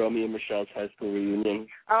movie, Romy and Michelle's High School Reunion.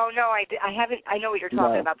 Oh, no, I haven't. I know what you're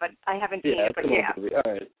talking about, but I haven't seen it. But Movie. All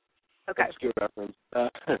right. Okay. Obscure reference.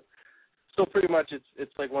 So pretty much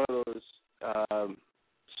it's like one of those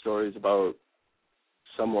stories about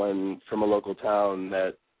someone from a local town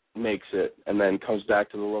that makes it and then comes back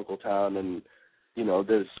to the local town, and,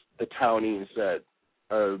 there's the townies that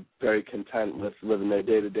are very content with living their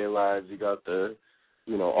day-to-day lives. You got the,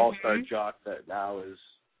 all-star jock that now is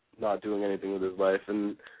not doing anything with his life,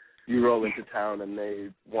 and you roll into town and they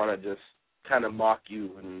want to just kind of mock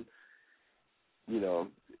you, and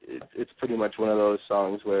it's pretty much one of those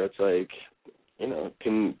songs where it's like,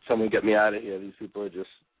 can someone get me out of here? These people are just,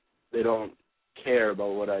 they don't care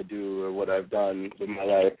about what I do or what I've done with my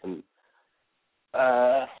life, and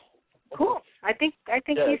cool. I think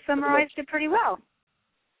you summarized it pretty well.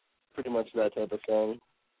 Pretty much that type of song.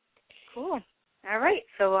 Cool. All right,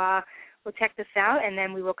 so we'll check this out, and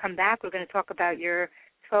then we will come back. We're going to talk about your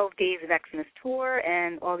 12 Days of Xmas tour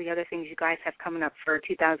and all the other things you guys have coming up for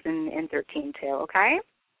 2013 too, okay?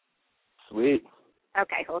 Sweet.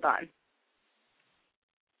 Okay, hold on.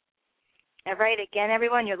 All right, again,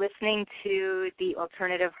 everyone, you're listening to the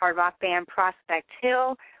alternative hard rock band Prospect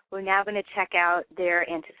Hill. We're now going to check out their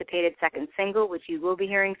anticipated second single, which you will be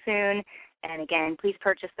hearing soon. And again, please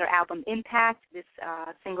purchase their album Impact. This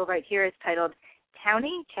single right here is titled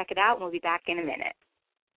Townie. Check it out, and we'll be back in a minute.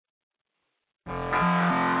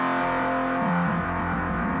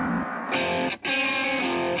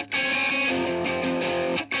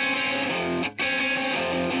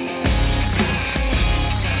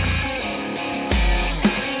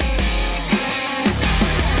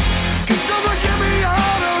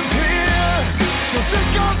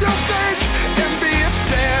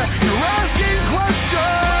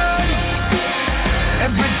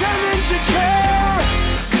 Pretending to care,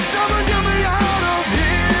 'cause someone get me out of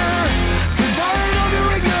here, 'cause I ain't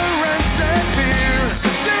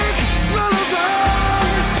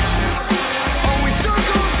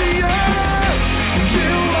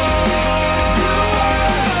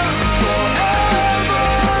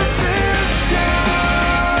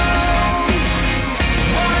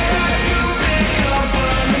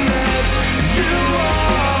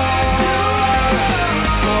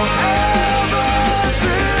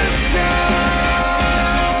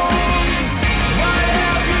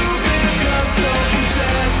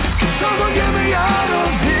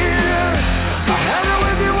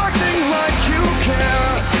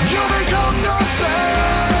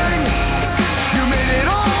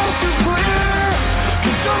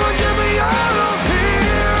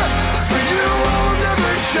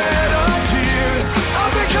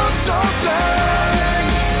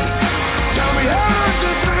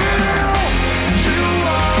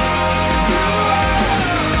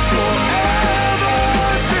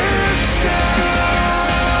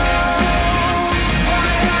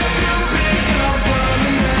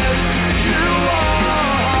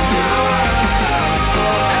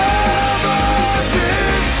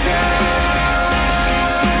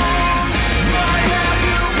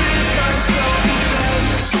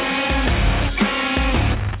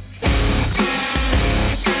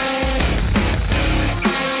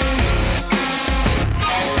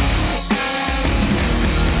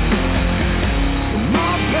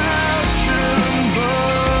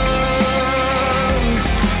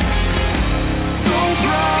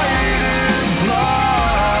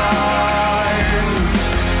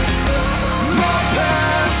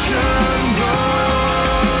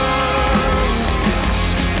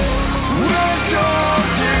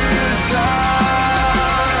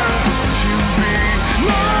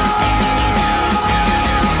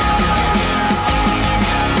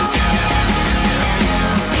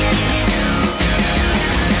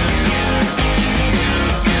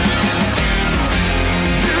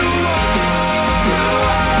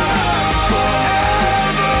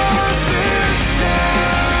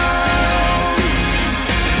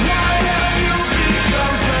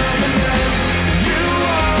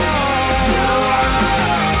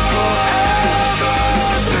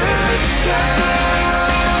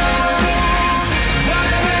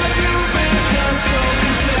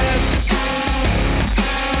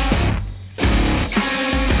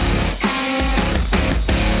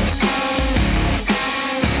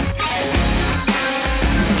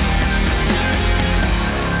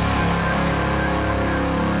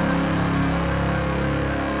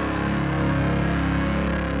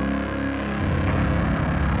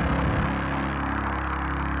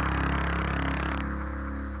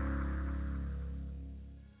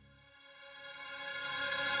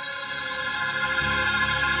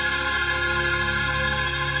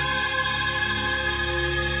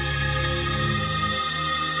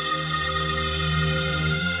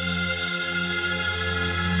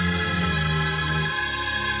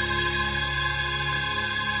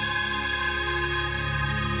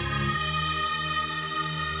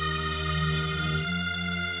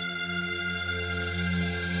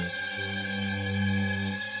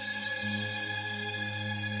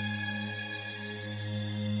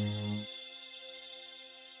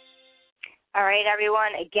All right,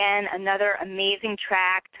 everyone. Again, another amazing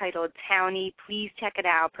track titled Townie. Please check it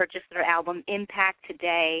out. Purchase their album Impact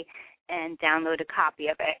today and download a copy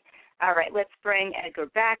of it. All right, let's bring Edgar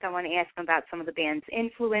back. I want to ask him about some of the band's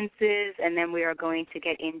influences, and then we are going to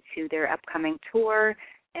get into their upcoming tour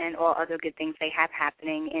and all other good things they have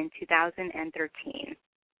happening in 2013.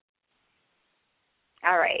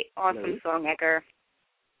 All right, awesome song, Edgar.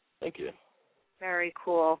 Thank you. Very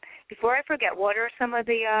cool. Before I forget, what are some of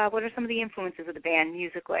the influences of the band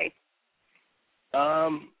musically?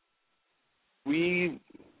 We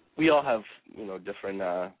all have different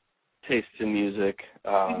tastes in music.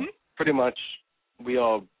 Pretty much, we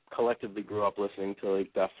all collectively grew up listening to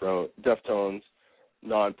like Deftones,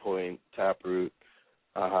 Nonpoint, Taproot.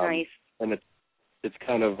 Nice. And it's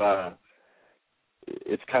kind of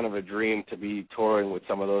a dream to be touring with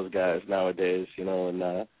some of those guys nowadays,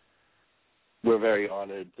 and we're very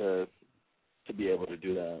honored to be able to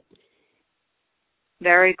do that.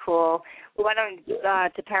 Very cool. Well, why don't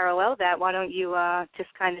to parallel that, why don't you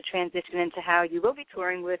just kind of transition into how you will be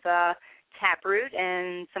touring with Taproot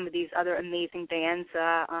and some of these other amazing bands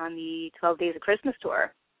on the 12 Days of Christmas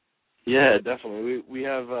tour? Yeah, definitely. We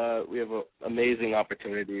have an amazing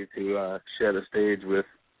opportunity to share the stage with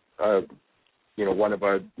one of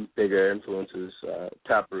our bigger influences,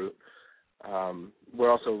 Taproot.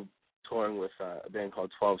 We're also touring with a band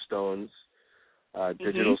called 12 Stones,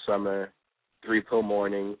 Digital Summer, 3 Pill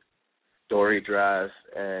Morning, Dory Drive,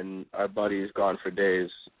 and our buddies Gone for Days.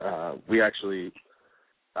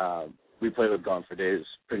 We play with Gone for Days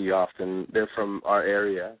pretty often. They're from our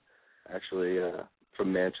area, actually,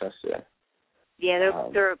 from Manchester. Yeah,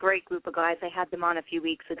 they're a great group of guys. I had them on a few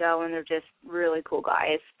weeks ago, and they're just really cool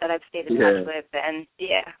guys that I've stayed in touch with. And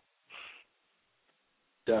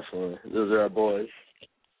definitely, those are our boys.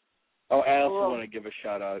 Oh, I also want to give a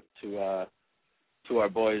shout out to our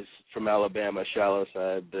boys from Alabama, Shallow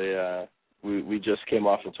Side. We just came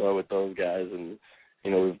off a tour with those guys, and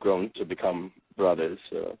we've grown to become brothers.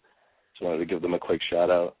 So just wanted to give them a quick shout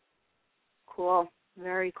out. Cool,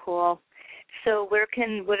 very cool. So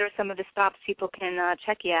what are some of the stops people can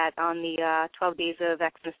check you at on the 12 Days of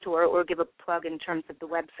Xmas tour, or give a plug in terms of the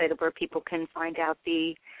website of where people can find out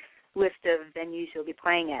the list of venues you'll be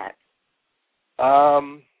playing at?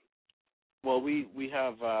 Well, we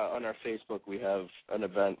have on our Facebook, we have an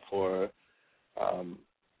event for,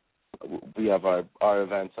 we have our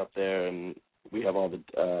events up there, and we have all the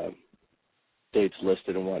dates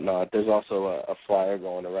listed and whatnot. There's also a flyer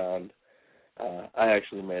going around. I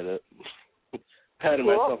actually made it. Patted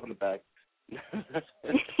myself on the back.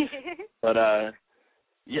 But,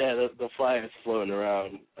 the flyer is floating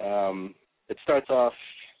around. It starts off,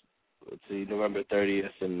 November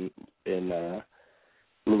 30th in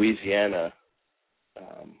Louisiana.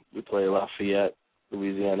 We play Lafayette,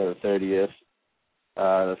 Louisiana, the 30th.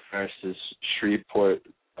 The first is Shreveport,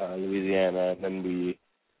 Louisiana, and then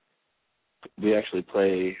we actually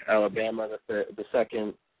play Alabama the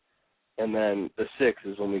second, and then the 6th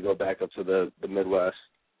is when we go back up to the Midwest,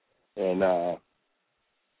 and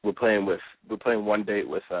we're playing one date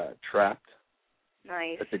with Trapped.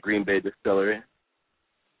 Nice. At the Green Bay Distillery,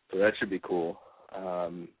 so that should be cool.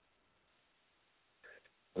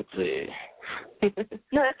 Let's see. No,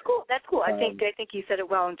 that's cool. That's cool. I think you said it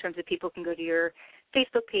well in terms of people can go to your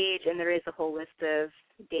Facebook page, and there is a whole list of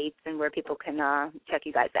dates and where people can check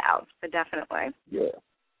you guys out. So definitely. Yeah.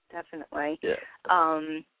 Definitely. Yeah.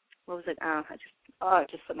 What was it? It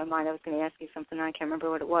just slipped my mind. I was going to ask you something. I can't remember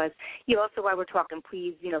what it was. You also, while we're talking,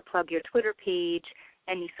 please, plug your Twitter page,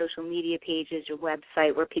 any social media pages, your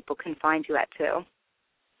website, where people can find you at too.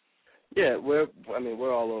 Yeah, we're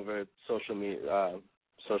all over social media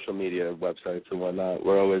websites and whatnot.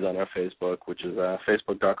 We're always on our Facebook, which is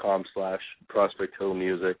facebook.com/Prospect Hill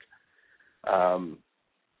Music.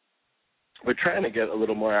 We're trying to get a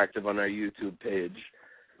little more active on our YouTube page,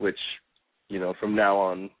 which, from now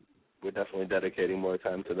on, we're definitely dedicating more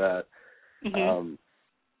time to that.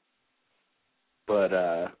 But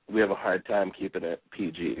we have a hard time keeping it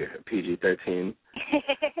PG-13.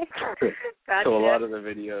 Gotcha. So a lot of the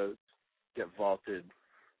videos get vaulted.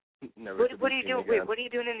 What are you doing? Wait, what are you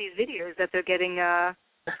doing in these videos that they're getting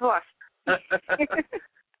lost?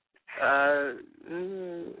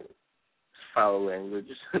 Foul language.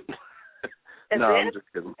 No, I'm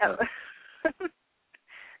just kidding. Oh.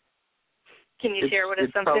 Can you share what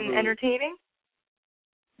is something probably entertaining?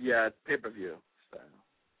 Yeah, it's pay-per-view style.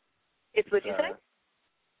 It's what you say?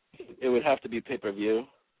 It would have to be pay-per-view.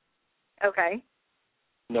 Okay.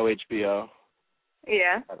 No HBO.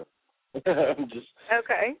 Yeah. I'm just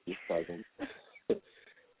okay. Just talking.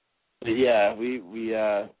 But yeah, we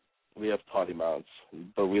potty mounts,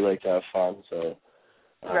 but we like to have fun, so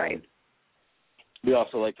Right. We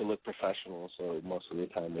also like to look professional, so most of the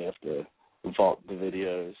time we have to vault the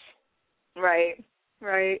videos. Right.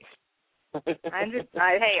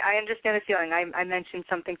 I understand the feeling. I mentioned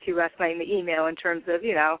something to you last night in the email in terms of,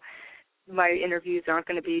 my interviews aren't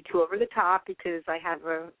going to be too over the top because I have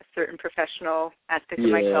a certain professional aspect of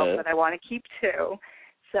myself that I want to keep too.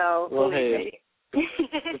 So,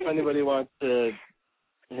 if anybody wants to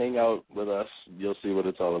hang out with us, you'll see what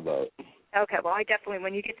it's all about. Okay, well, I definitely,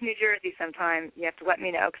 when you get to New Jersey sometime, you have to let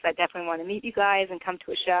me know because I definitely want to meet you guys and come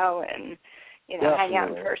to a show and, hang out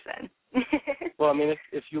in person. Well, I mean,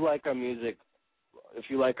 if you like our music, if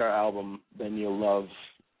you like our album, then you'll love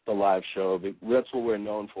the live show. That's what we're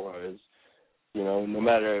known for is, no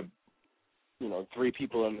matter, 3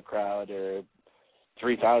 people in the crowd or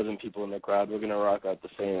 3,000 people in the crowd, we're going to rock out the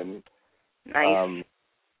same. Nice.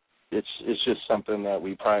 It's just something that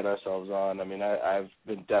we pride ourselves on. I mean, I've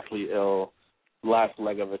been deathly ill last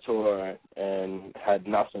leg of a tour and had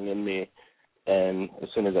nothing in me. And as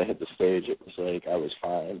soon as I hit the stage, it was like I was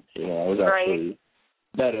fine. I was actually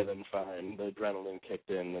better than fine. The adrenaline kicked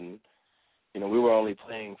in, and, we were only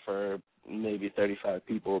playing for maybe 35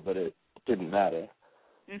 people, but it didn't matter.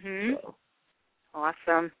 Mhm. So.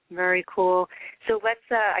 Awesome. Very cool. So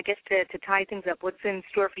let's, I guess, to tie things up, what's in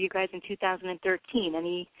store for you guys in 2013?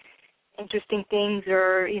 Any interesting things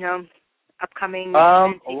or, upcoming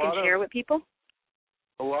events you can share with people?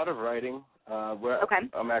 A lot of writing. Okay.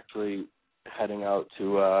 I'm actually heading out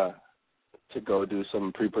to go do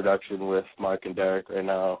some pre-production with Mark and Derek right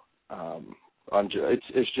now.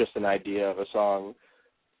 It's just an idea of a song.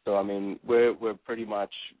 So I mean, we're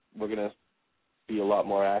gonna be a lot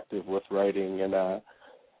more active with writing, and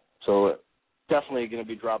so definitely gonna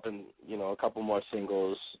be dropping a couple more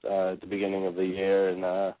singles at the beginning of the year,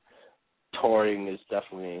 and touring is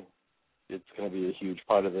definitely it's gonna be a huge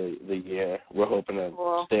part of the year. We're hoping to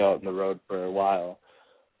stay out on the road for a while.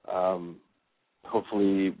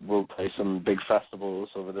 Hopefully we'll play some big festivals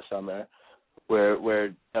over the summer.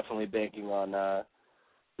 We're definitely banking on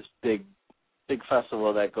this big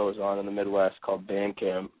festival that goes on in the Midwest called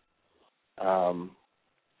Bandcamp. So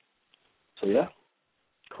yeah.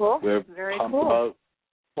 Cool. We're Very pumped cool. about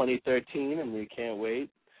 2013, and we can't wait.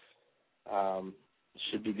 It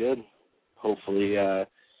should be good. Hopefully,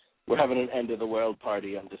 we're having an end of the world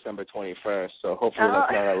party on December 21st, so hopefully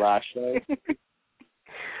that's not our last show.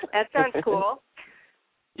 That sounds cool.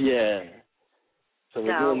 Yeah. So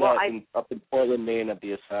we're doing that up in Portland, Maine at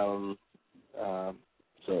the Asylum.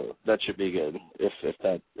 So that should be good if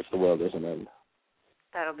the world doesn't end.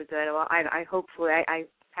 That'll be good. Well, I hopefully I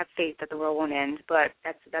have faith that the world won't end, but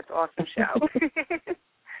that's an awesome show.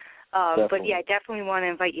 But yeah, I definitely want to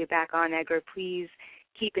invite you back on, Edgar. Please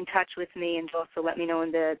keep in touch with me and also let me know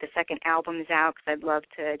when the second album is out, because I'd love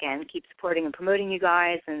to, again, keep supporting and promoting you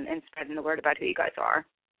guys and spreading the word about who you guys are.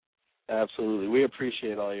 Absolutely. We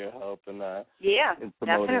appreciate all your help and in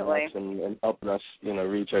promoting definitely. us and helping us,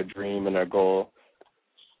 reach our dream and our goal.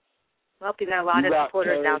 Well, you've got a lot of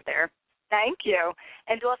supporters out there. Thank you.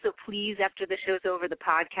 And also, please, after the show's over, the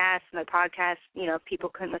podcast, if people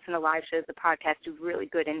couldn't listen to live shows, the podcast is really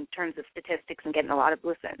good in terms of statistics and getting a lot of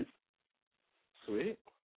listens. Sweet.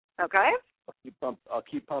 Okay? I'll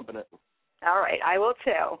keep pumping it. All right, I will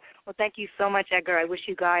too. Well, thank you so much, Edgar. I wish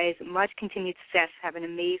you guys much continued success. Have an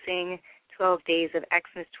amazing 12 days of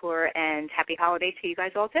Xmas tour, and happy holidays to you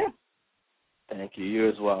guys all too. Thank you. You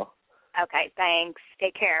as well. Okay, thanks.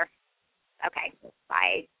 Take care. Okay,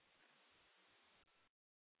 bye.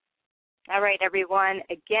 All right, everyone.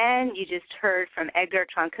 Again, you just heard from Edgar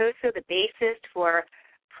Troncoso, the bassist for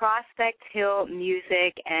Prospect Hill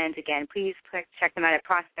Music. And again, please check them out at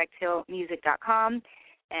prospecthillmusic.com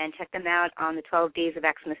and check them out on the 12 Days of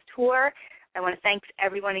Xmas tour. I want to thank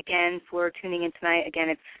everyone again for tuning in tonight. Again,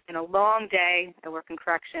 it's been a long day. I work in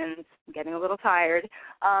corrections. I'm getting a little tired.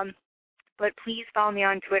 But please follow me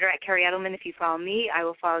on Twitter at Kerri Edelman. If you follow me, I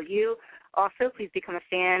will follow you. Also, please become a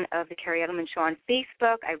fan of the Kerri Edelman Show on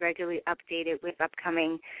Facebook. I regularly update it with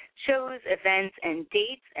upcoming shows, events, and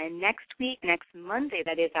dates. And next Monday,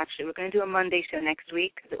 that is actually, we're going to do a Monday show next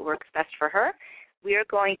week because it works best for her. We are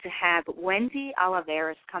going to have Wendy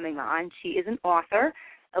Oliveris coming on. She is an author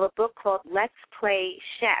of a book called Let's Play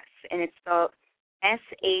Chefs, and it's spelled Shess,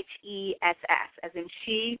 as in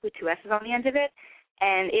she with 2 S's on the end of it.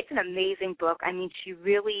 And it's an amazing book. I mean, she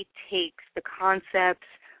really takes the concepts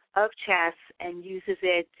of chess and uses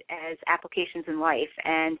it as applications in life.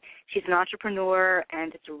 And she's an entrepreneur,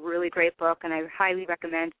 and it's a really great book, and I highly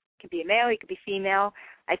recommend. It could be a male, it could be female.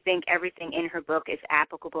 I think everything in her book is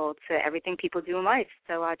applicable to everything people do in life.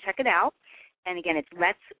 So check it out. And again, it's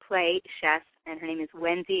Let's Play Chess, and her name is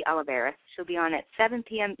Wendy Oliveris. She'll be on at 7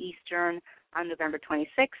 p.m. Eastern on November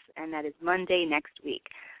 26th, and that is Monday next week.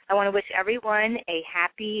 I want to wish everyone a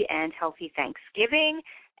happy and healthy Thanksgiving.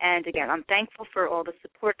 And again, I'm thankful for all the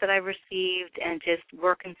support that I've received and just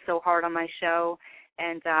working so hard on my show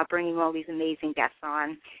and bringing all these amazing guests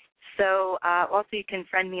on. So also you can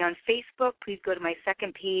friend me on Facebook. Please go to my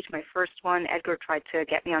second page, my first one. Edgar tried to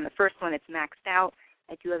get me on the first one. It's maxed out.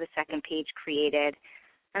 I do have a second page created.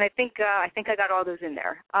 And I think I got all those in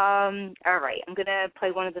there. All right, I'm going to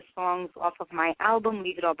play one of the songs off of my album,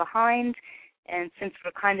 Leave It All Behind. And since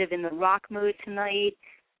we're kind of in the rock mode tonight,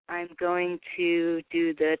 I'm going to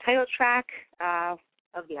do the title track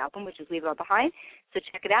of the album, which is Leave It All Behind. So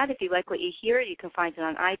check it out. If you like what you hear, you can find it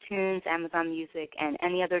on iTunes, Amazon Music, and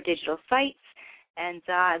any other digital sites. And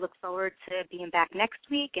I look forward to being back next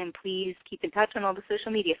week, and please keep in touch on all the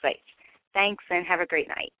social media sites. Thanks, and have a great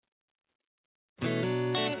night.